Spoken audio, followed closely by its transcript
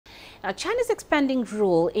Now, China's expanding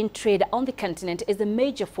role in trade on the continent is a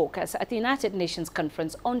major focus at the United Nations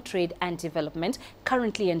Conference on Trade and Development,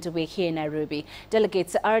 currently underway here in Nairobi.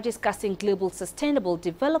 Delegates are discussing global sustainable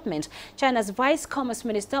development. China's Vice Commerce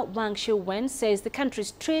Minister Wang Shouwen says the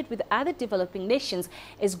country's trade with other developing nations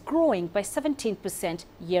is growing by 17%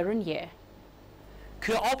 year-on-year.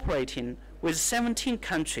 Cooperating with 17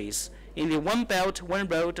 countries in the One Belt, One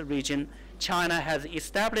Road region, China has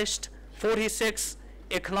established 46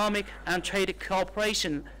 economic and trade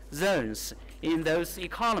cooperation zones in those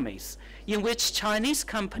economies, in which Chinese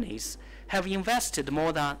companies have invested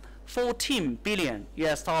more than $14 billion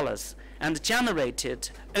and generated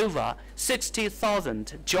over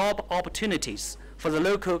 60,000 job opportunities for the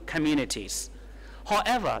local communities.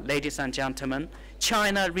 However, ladies and gentlemen,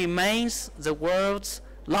 China remains the world's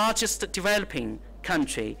largest developing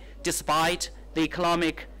country despite the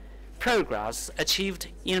economic progress achieved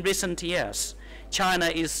in recent years. China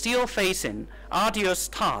is still facing arduous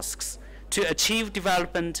tasks to achieve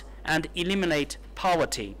development and eliminate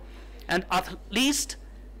poverty. And at least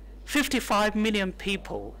 55 million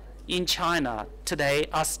people in China today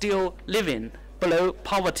are still living below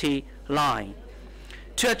poverty line.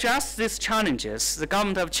 To address these challenges, the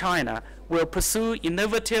government of China will pursue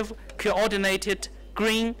innovative, coordinated,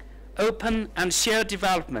 green, open, and shared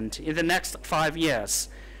development in the next 5 years,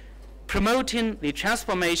 promoting the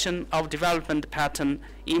transformation of development pattern,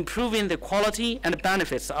 improving the quality and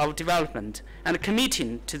benefits of development, and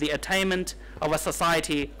committing to the attainment of a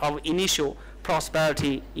society of initial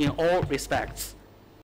prosperity in all respects.